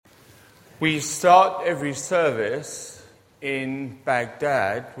We start every service in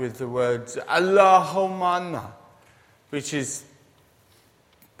Baghdad with the words Allahumma, which is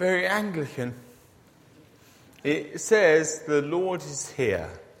very Anglican. It says the Lord is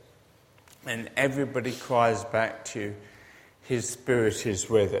here, and everybody cries back to you, His Spirit is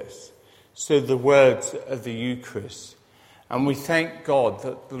with us. So the words of the Eucharist. And we thank God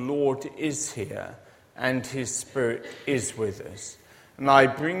that the Lord is here and His Spirit is with us. And I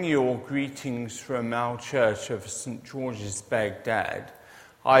bring you all greetings from our church of St. George's, Baghdad.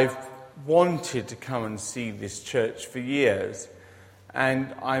 I've wanted to come and see this church for years,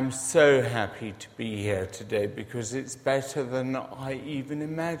 and I'm so happy to be here today because it's better than I even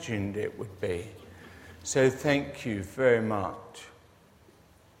imagined it would be. So thank you very much.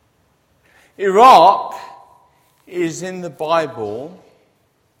 Iraq is in the Bible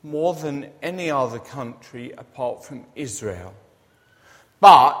more than any other country apart from Israel.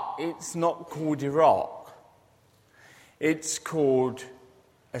 But it's not called Iraq. It's called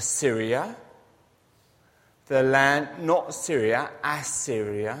Assyria, the land, not Syria,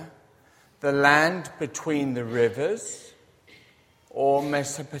 Assyria, the land between the rivers, or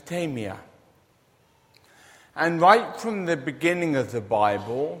Mesopotamia. And right from the beginning of the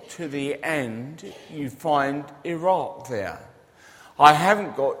Bible to the end, you find Iraq there. I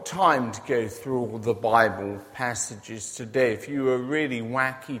haven't got time to go through all the Bible passages today. If you were a really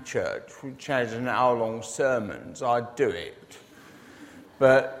wacky church, which had an hour-long sermons, I'd do it.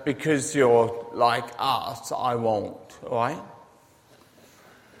 But because you're like us, I won't, all right?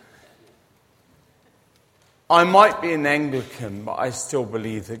 I might be an Anglican, but I still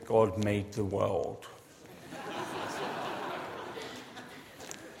believe that God made the world.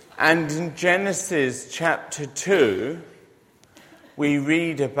 And in Genesis chapter 2, we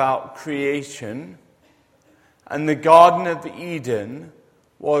read about creation, and the Garden of Eden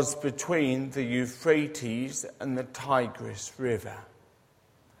was between the Euphrates and the Tigris River.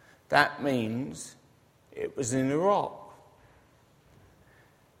 That means it was in Iraq,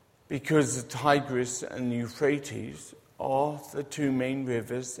 because the Tigris and Euphrates are the two main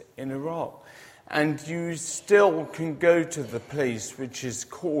rivers in Iraq. And you still can go to the place which is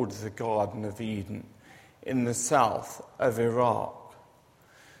called the Garden of Eden in the south of Iraq.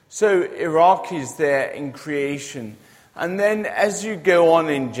 So Iraq is there in creation. And then as you go on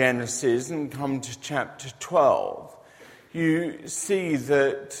in Genesis and come to chapter 12, you see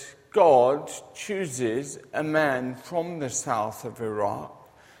that God chooses a man from the south of Iraq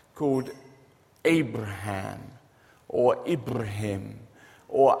called Abraham or Ibrahim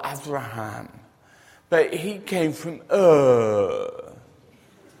or Abraham. But he came from the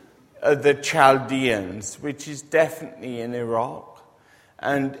Chaldeans, which is definitely in Iraq.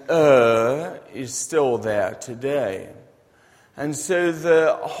 And is still there today. And so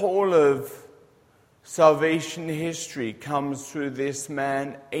the whole of salvation history comes through this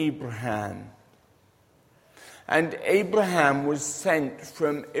man, Abraham. And Abraham was sent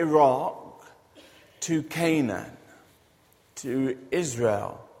from Iraq to Canaan, to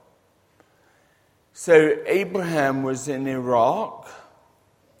Israel. So Abraham was in Iraq,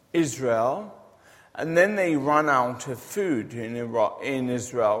 Israel, and then they run out of food in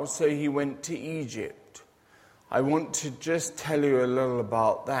Israel, so he went to Egypt. I want to just tell you a little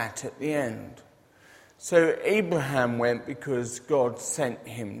about that at the end. So Abraham went because God sent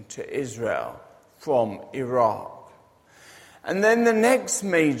him to Israel from Iraq. And then the next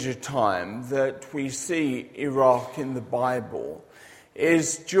major time that we see Iraq in the Bible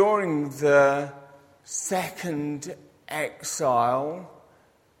is during the second exile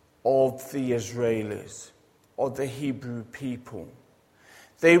of the Israelis, or the Hebrew people.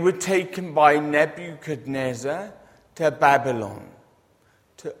 They were taken by Nebuchadnezzar to Babylon,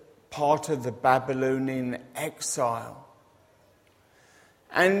 to part of the Babylonian exile.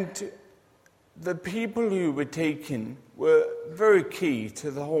 And the people who were taken were very key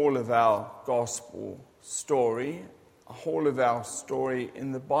to the whole of our gospel story, the whole of our story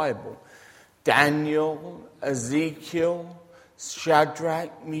in the Bible. Daniel, Ezekiel,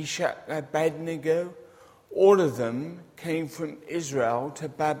 Shadrach, Meshach, Abednego, all of them came from Israel to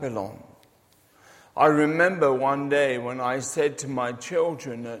Babylon. I remember one day when I said to my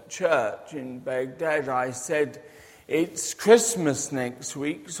children at church in Baghdad, I said, it's Christmas next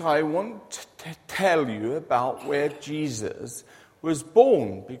week, so I want to tell you about where Jesus was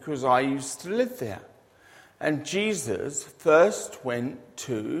born, because I used to live there. And Jesus first went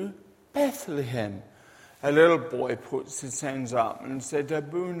to Bethlehem. A little boy puts his hands up and said,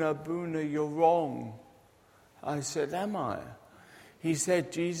 Abuna, Abuna, you're wrong. I said, am I? He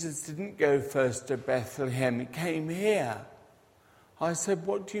said, Jesus didn't go first to Bethlehem, he came here. I said,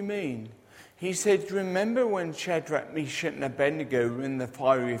 what do you mean? He said, remember when Shadrach, Meshach and Abednego were in the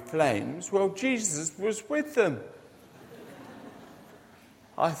fiery flames? Well, Jesus was with them.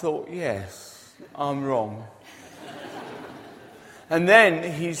 I thought, yes, I'm wrong. And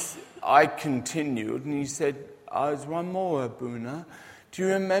then I continued, and he said, there's one more, Abuna. Do you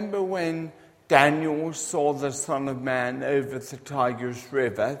remember when Daniel saw the Son of Man over the Tigris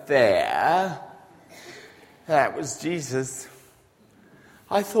River there? That was Jesus.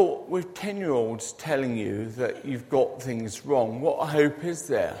 I thought, with 10-year-olds telling you that you've got things wrong, what hope is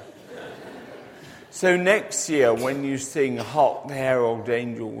there? So next year, when you sing Hark the Herald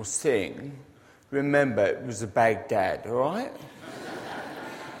Angels Sing, remember it was a Baghdad, all right?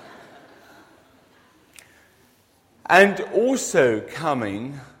 And also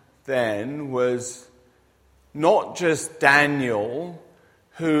coming then was not just Daniel,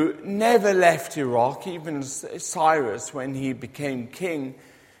 who never left Iraq, even Cyrus when he became king.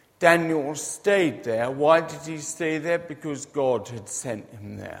 Daniel stayed there. Why did he stay there? Because God had sent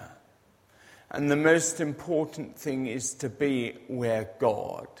him there. And the most important thing is to be where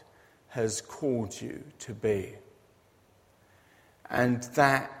God has called you to be. And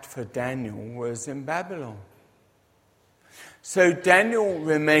that for Daniel was in Babylon. So Daniel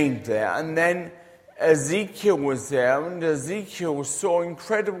remained there, and then Ezekiel was there, and Ezekiel saw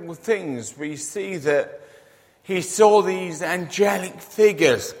incredible things. We see that he saw these angelic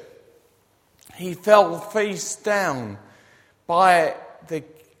figures. He fell face down by the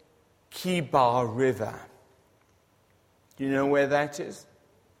Kibar River. Do you know where that is?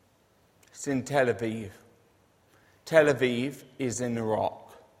 It's in Tel Aviv. Tel Aviv is in Iraq.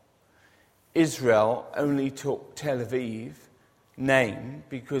 Israel only took Tel Aviv name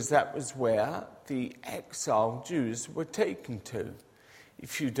because that was where the exiled Jews were taken to.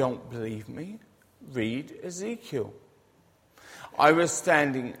 If you don't believe me, read Ezekiel. I was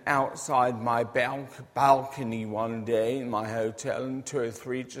standing outside my balcony one day in my hotel in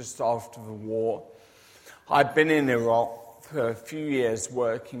 203 just after the war. I'd been in Iraq for a few years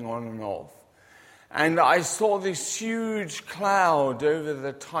working on and off. And I saw this huge cloud over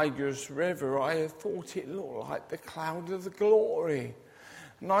the Tigris River. I thought it looked like the cloud of the glory.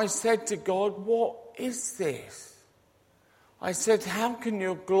 And I said to God, what is this? I said, how can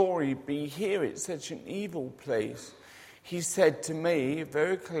your glory be here? It's such an evil place. He said to me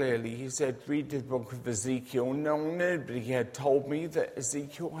very clearly, he said, read the book of Ezekiel. Nobody had told me that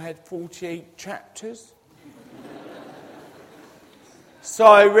Ezekiel had 48 chapters. So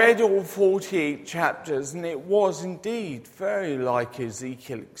I read all 48 chapters, and it was indeed very like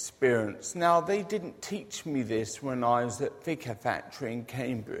Ezekiel experience. Now, they didn't teach me this when I was at Vicar Factory in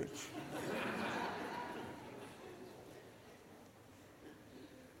Cambridge.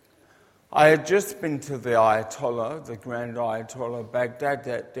 I had just been to the Ayatollah, the Grand Ayatollah of Baghdad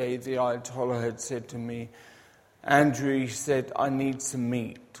that day. The Ayatollah had said to me, Andrew, he said, I need some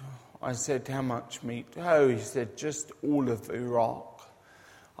meat. I said, how much meat? Oh, he said, just all of Iraq.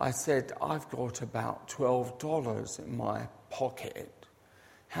 I said, I've got about $12 in my pocket.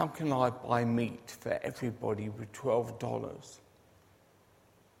 How can I buy meat for everybody with $12?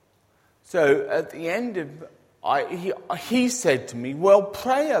 So at the end of, he said to me, well,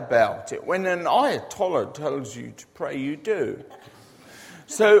 pray about it. When an Ayatollah tells you to pray, you do.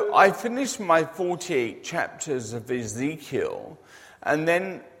 So I finished my 48 chapters of Ezekiel, and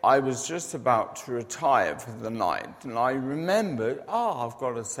then I was just about to retire for the night, and I remembered, I've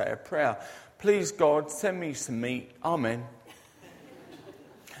got to say a prayer. Please, God, send me some meat. Amen.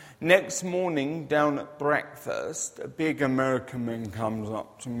 Next morning, down at breakfast, a big American man comes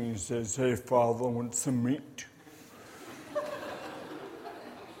up to me and says, hey, Father, I want some meat.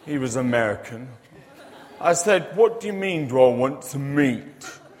 He was American. I said, what do you mean, do I want some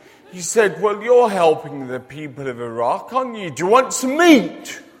meat? He said, well, you're helping the people of Iraq, aren't you? Do you want some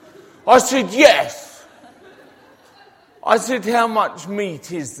meat? I said, yes. I said, how much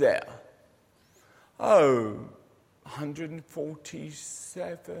meat is there? Oh,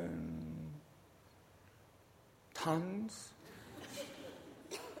 147 tons.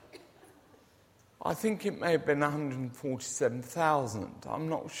 I think it may have been 147,000. I'm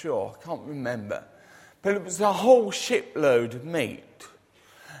not sure. I can't remember. But it was a whole shipload of meat.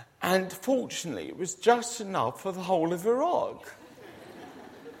 And fortunately, it was just enough for the whole of Iraq.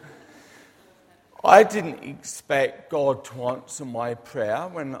 I didn't expect God to answer my prayer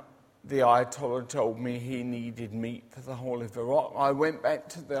when the Ayatollah told me he needed meat for the whole of Iraq. I went back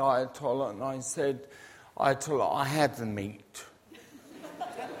to the Ayatollah and I said, Ayatollah, I had the meat.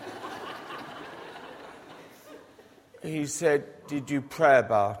 He said, did you pray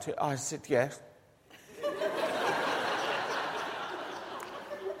about it? I said, yes.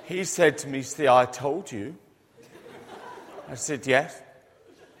 He said to me, "See, I told you." I said, "Yes."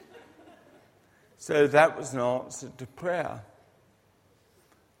 So that was an answer to prayer.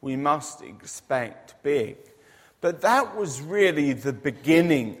 We must expect big. But that was really the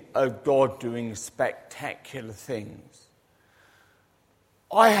beginning of God doing spectacular things.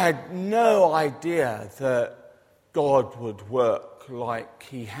 I had no idea that God would work like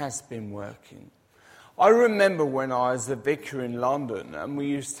he has been working. I remember when I was a vicar in London and we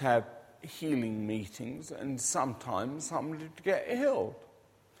used to have healing meetings, and sometimes somebody would get healed.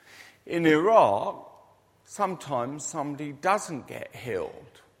 In Iraq, sometimes somebody doesn't get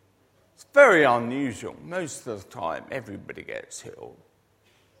healed. It's very unusual. Most of the time, everybody gets healed.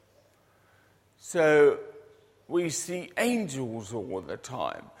 So we see angels all the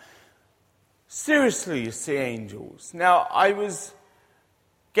time. Seriously, you see angels. Now, I was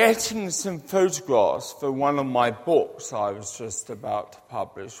getting some photographs for one of my books I was just about to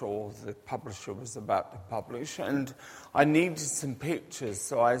publish, or the publisher was about to publish, and I needed some pictures.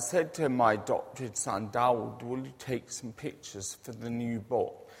 So I said to my adopted son, "Dawood, will you take some pictures for the new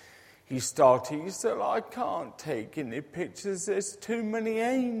book?" He said, "I can't take any pictures, there's too many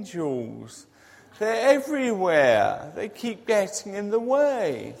angels. They're everywhere. They keep getting in the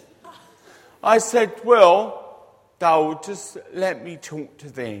way." I said, "Well, Dawood, just let me talk to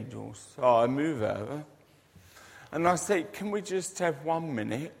the angels." So I move over and I say, "Can we just have 1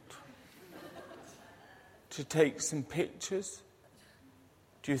 minute to take some pictures?"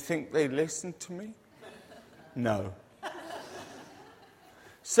 Do you think they listen to me? No.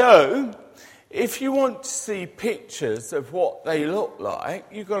 So, if you want to see pictures of what they look like,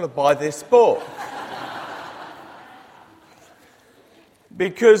 you've got to buy this book.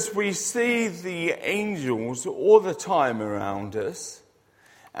 Because we see the angels all the time around us,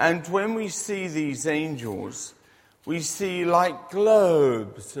 and when we see these angels, we see like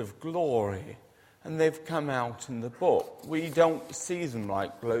globes of glory, and they've come out in the book. We don't see them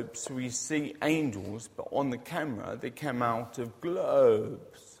like globes, we see angels, but on the camera they come out of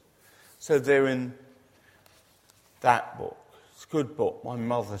globes. So they're in that book. It's a good book. My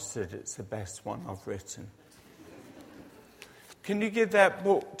mother said it's the best one I've written. Can you give that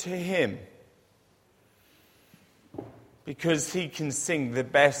book to him? Because he can sing the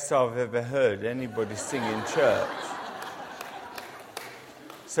best I've ever heard anybody sing in church.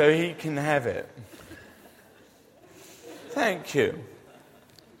 So he can have it. Thank you.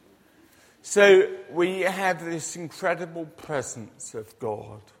 So we have this incredible presence of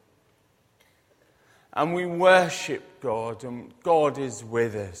God. And we worship God, and God is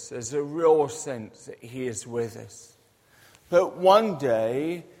with us. There's a real sense that he is with us. But one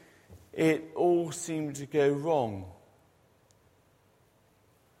day, it all seemed to go wrong.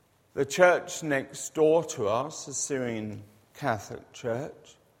 The church next door to us, the Syrian Catholic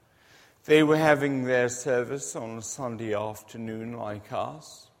Church, they were having their service on a Sunday afternoon like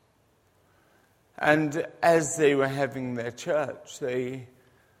us. And as they were having their church,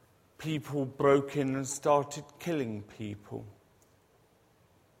 people broke in and started killing people.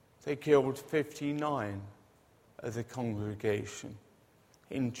 They killed 59 of the congregation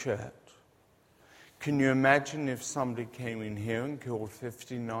in church. Can you imagine if somebody came in here and killed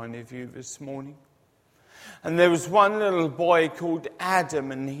 59 of you this morning? And there was one little boy called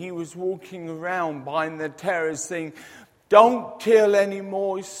Adam, and he was walking around behind the terrace saying, "Don't kill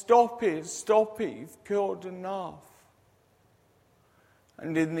anymore, stop it, you've killed enough."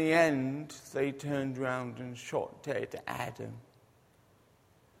 And in the end, they turned round and shot dead Adam,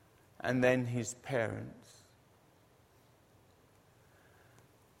 and then his parents.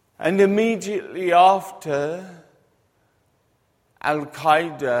 And immediately after,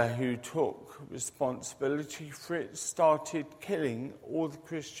 Al-Qaeda, who took responsibility for it, started killing all the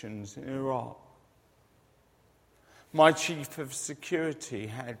Christians in Iraq. My chief of security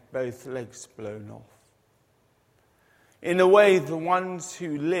had both legs blown off. In a way, the ones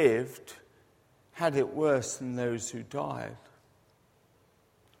who lived had it worse than those who died.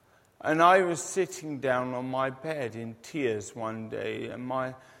 And I was sitting down on my bed in tears one day, and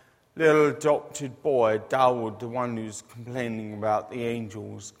my little adopted boy, Dawood, the one who's complaining about the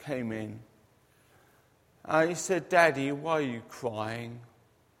angels, came in. He said, "Daddy, why are you crying?"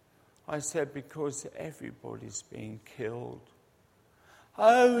 I said, "Because everybody's being killed."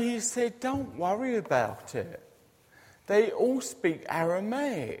 "Oh," he said, "don't worry about it. They all speak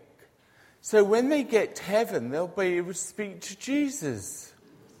Aramaic. So when they get to heaven, they'll be able to speak to Jesus."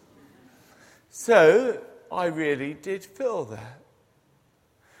 So I really did feel that.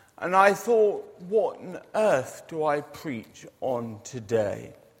 And I thought, what on earth do I preach on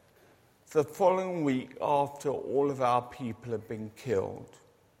today? The following week after all of our people have been killed.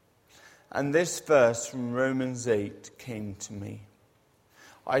 And this verse from Romans 8 came to me.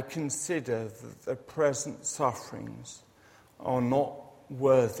 I consider that the present sufferings are not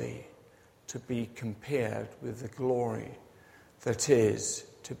worthy to be compared with the glory that is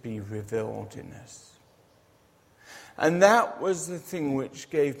to be revealed in us. And that was the thing which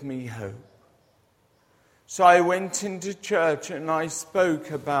gave me hope. So I went into church and I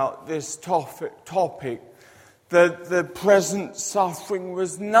spoke about this topic, that the present suffering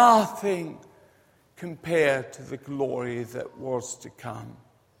was nothing compared to the glory that was to come.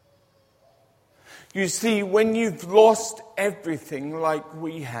 You see, when you've lost everything like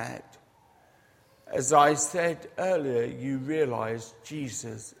we had, as I said earlier, you realize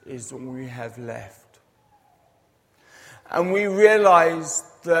Jesus is all you have left. And we realize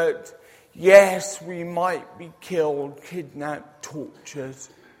that, yes, we might be killed, kidnapped, tortured.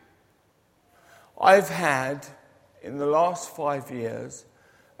 I've had, in the last 5 years,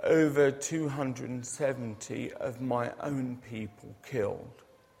 over 270 of my own people killed.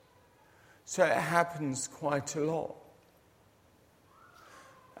 So it happens quite a lot.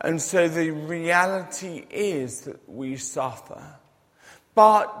 And so the reality is that we suffer.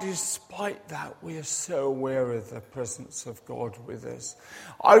 But despite that, we are so aware of the presence of God with us.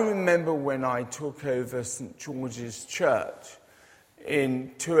 I remember when I took over St. George's Church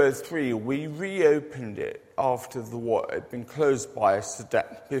in 2003, we reopened it after the war. It had been closed by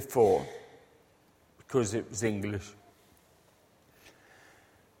Saddam before because it was English.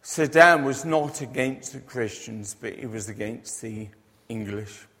 Saddam was not against the Christians, but he was against the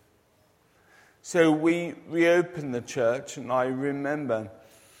English. So we reopened the church, and I remember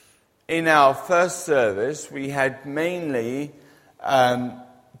in our first service we had mainly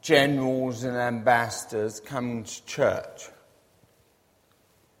generals and ambassadors coming to church.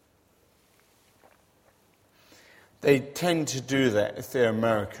 They tend to do that if they're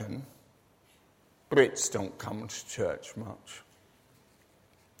American. Brits don't come to church much.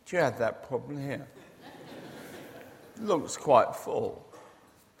 Do you have that problem here? It looks quite full.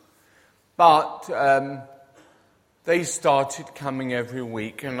 But they started coming every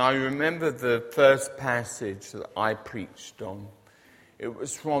week, and I remember the first passage that I preached on. It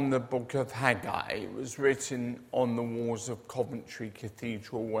was from the book of Haggai. It was written on the walls of Coventry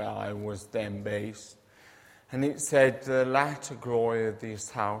Cathedral, where I was then based. And it said, "The latter glory of this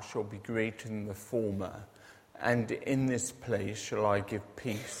house shall be greater than the former, and in this place shall I give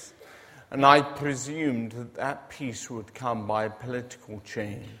peace." And I presumed that that peace would come by political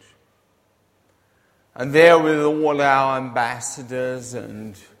change. And there with all our ambassadors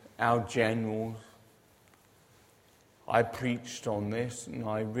and our generals, I preached on this, and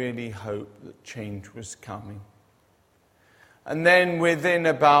I really hoped that change was coming. And then within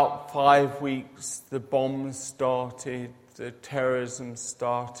about 5 weeks, the bombs started, the terrorism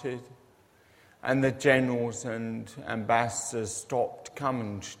started, and the generals and ambassadors stopped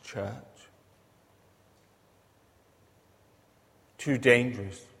coming to church. Too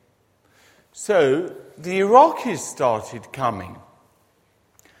dangerous. So the Iraqis started coming.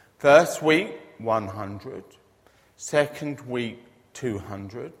 First week, 100. Second week,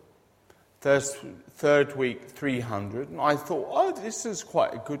 200. Third week, 300. And I thought, oh, this is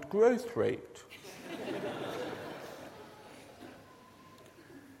quite a good growth rate.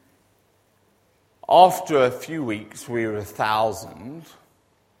 After a few weeks, we were 1,000.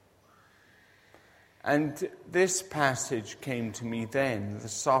 And this passage came to me then. The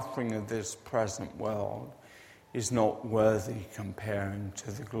suffering of this present world is not worthy comparing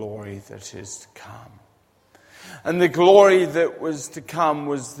to the glory that is to come. And the glory that was to come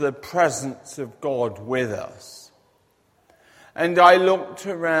was the presence of God with us. And I looked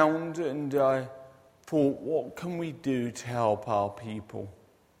around and I thought, what can we do to help our people?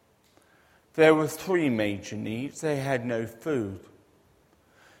 There were 3 major needs. They had no food.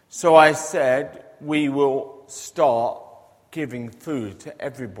 So I said, we will start giving food to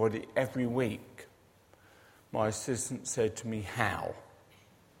everybody every week. My assistant said to me, how?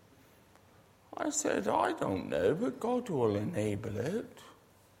 I said, I don't know, but God will enable it.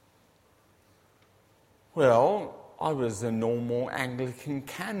 Well, I was a normal Anglican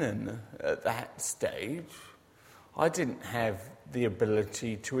canon at that stage. I didn't have the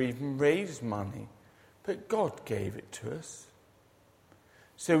ability to even raise money, but God gave it to us.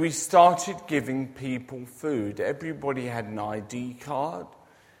 So we started giving people food. Everybody had an ID card,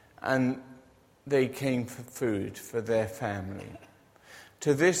 and they came for food for their family.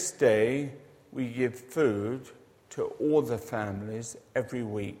 To this day, we give food to all the families every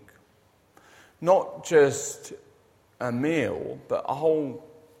week. Not just a meal, but a whole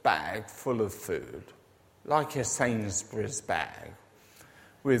bag full of food, like a Sainsbury's bag.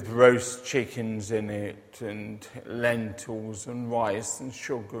 with roast chickens in it and lentils and rice and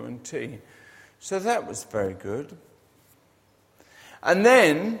sugar and tea. So that was very good. And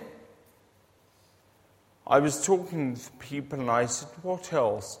then I was talking to people and I said, what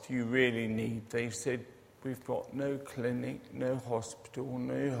else do you really need? They said, we've got no clinic, no hospital,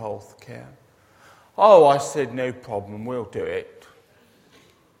 no health care. Oh, I said, no problem, we'll do it.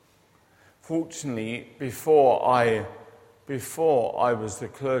 Fortunately, before I was the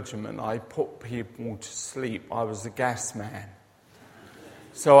clergyman, I put people to sleep. I was the gas man.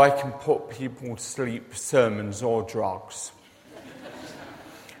 So I can put people to sleep with sermons or drugs.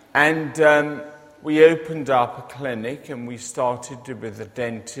 And we opened up a clinic and we started with a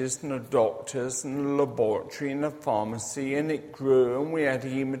dentist and a doctor's and a laboratory and a pharmacy, and it grew, and we had a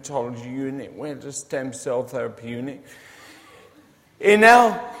haematology unit, we had a stem cell therapy unit. In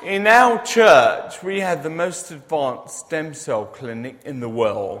our church, we had the most advanced stem cell clinic in the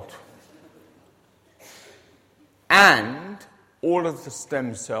world. And all of the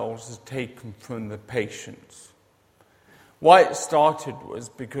stem cells are taken from the patients. Why it started was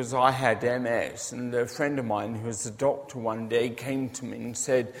because I had MS, and a friend of mine who was a doctor one day came to me and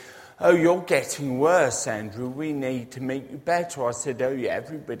said, oh, you're getting worse, Andrew, we need to make you better. I said, oh yeah,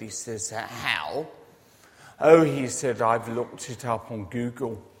 everybody says that. How? Oh, he said, I've looked it up on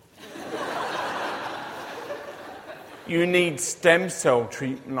Google. You need stem cell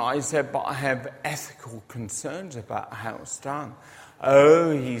treatment. I said, but I have ethical concerns about how it's done. Oh,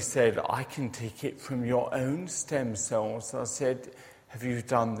 he said, I can take it from your own stem cells. I said, have you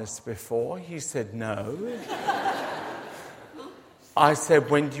done this before? He said, no. I said,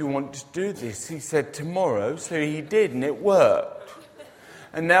 when do you want to do this? He said, tomorrow. So he did, and it worked.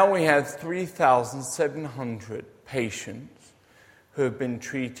 And now we have 3,700 patients who have been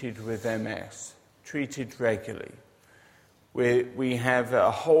treated with MS, treated regularly. We have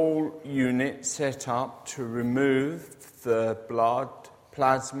a whole unit set up to remove the blood,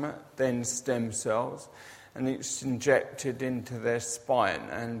 plasma, then stem cells, and it's injected into their spine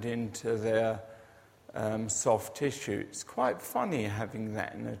and into their soft tissue. It's quite funny having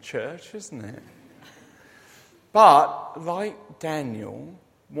that in a church, isn't it? But, like Daniel,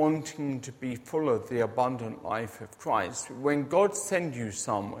 wanting to be full of the abundant life of Christ, when God sends you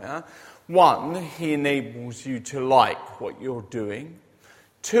somewhere, one, he enables you to like what you're doing.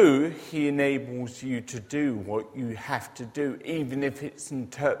 Two, he enables you to do what you have to do, even if it's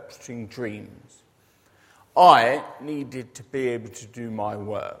interpreting dreams. I needed to be able to do my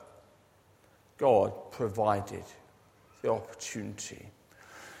work. God provided the opportunity.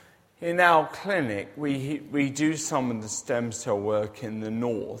 In our clinic, we do some of the stem cell work in the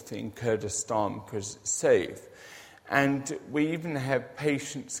north, in Kurdistan, because it's safe. And we even have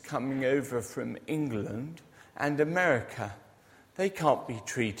patients coming over from England and America. They can't be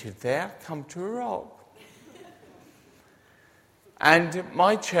treated there. Come to Iraq. And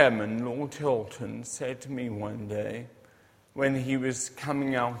my chairman, Lord Hilton, said to me one day, when he was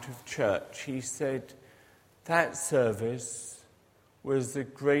coming out of church, he said, that service was the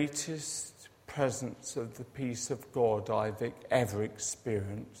greatest presence of the peace of God I've ever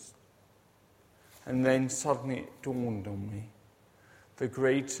experienced. And then suddenly it dawned on me, the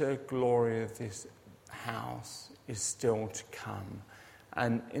greater glory of this house is still to come.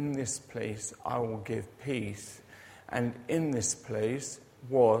 And in this place I will give peace. And in this place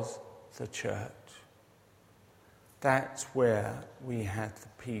was the church. That's where we had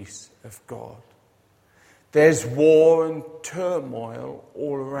the peace of God. There's war and turmoil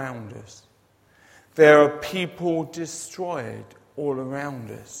all around us. There are people destroyed all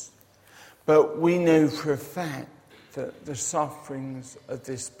around us. But we know for a fact that the sufferings of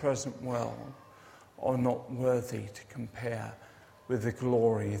this present world are not worthy to compare with the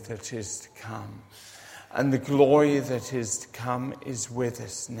glory that is to come. And the glory that is to come is with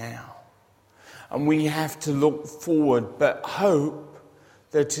us now. And we have to look forward, but hope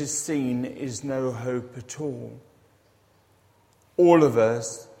that is seen is no hope at all. All of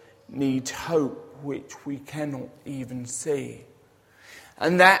us need hope which we cannot even see.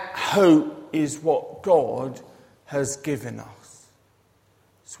 And that hope is what God has given us.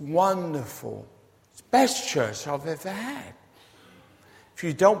 It's wonderful. It's the best church I've ever had. If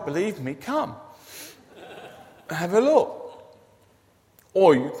you don't believe me, come. Have a look.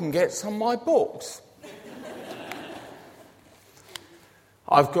 Or you can get some of my books.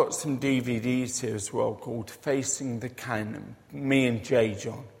 I've got some DVDs here as well called Facing the Canon, me and J.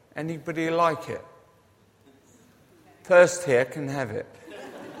 John. Anybody like it? First here can have it.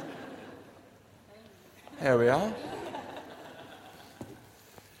 There we are.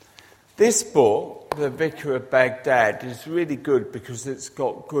 This book The Vicar of Baghdad is really good because it's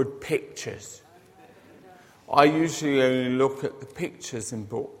got good pictures. I usually only look at the pictures in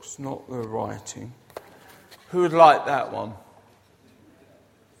books, not the writing. Who would like that one?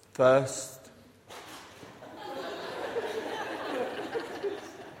 First.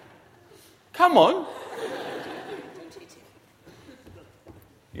 Come on.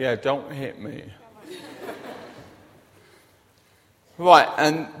 Yeah, don't hit me. Right,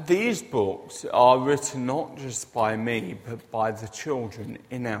 and these books are written not just by me, but by the children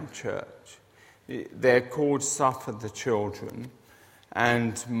in our church. They're called Suffer the Children,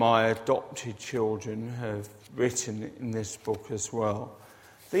 and my adopted children have written in this book as well.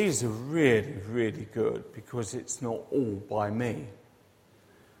 These are really, really good because it's not all by me,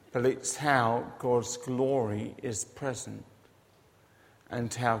 but it's how God's glory is present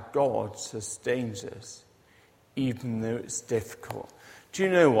and how God sustains us, even though it's difficult. Do you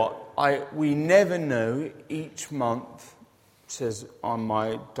know what? We never know each month, says on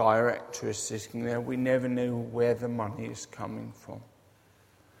my director is sitting there, we never know where the money is coming from.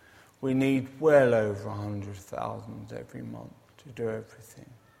 We need well over 100,000 every month to do everything.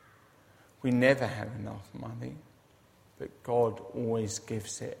 We never have enough money, but God always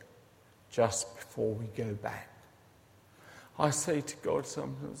gives it just before we go back. I say to God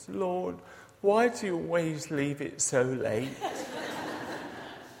sometimes, Lord, why do you always leave it so late?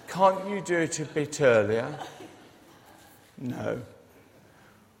 Can't you do it a bit earlier? No.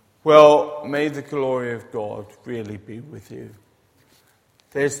 Well, may the glory of God really be with you.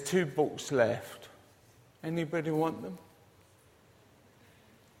 There's 2 books left. Anybody want them?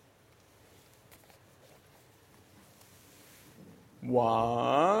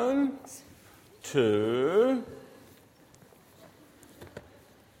 One, 2.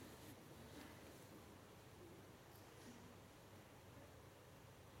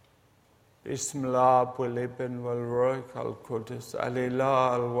 بسم الله والابن والروح القدس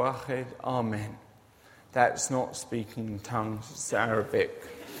الإله الواحد Amen. That's not speaking in tongues, it's Arabic.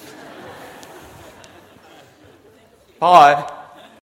 Bye.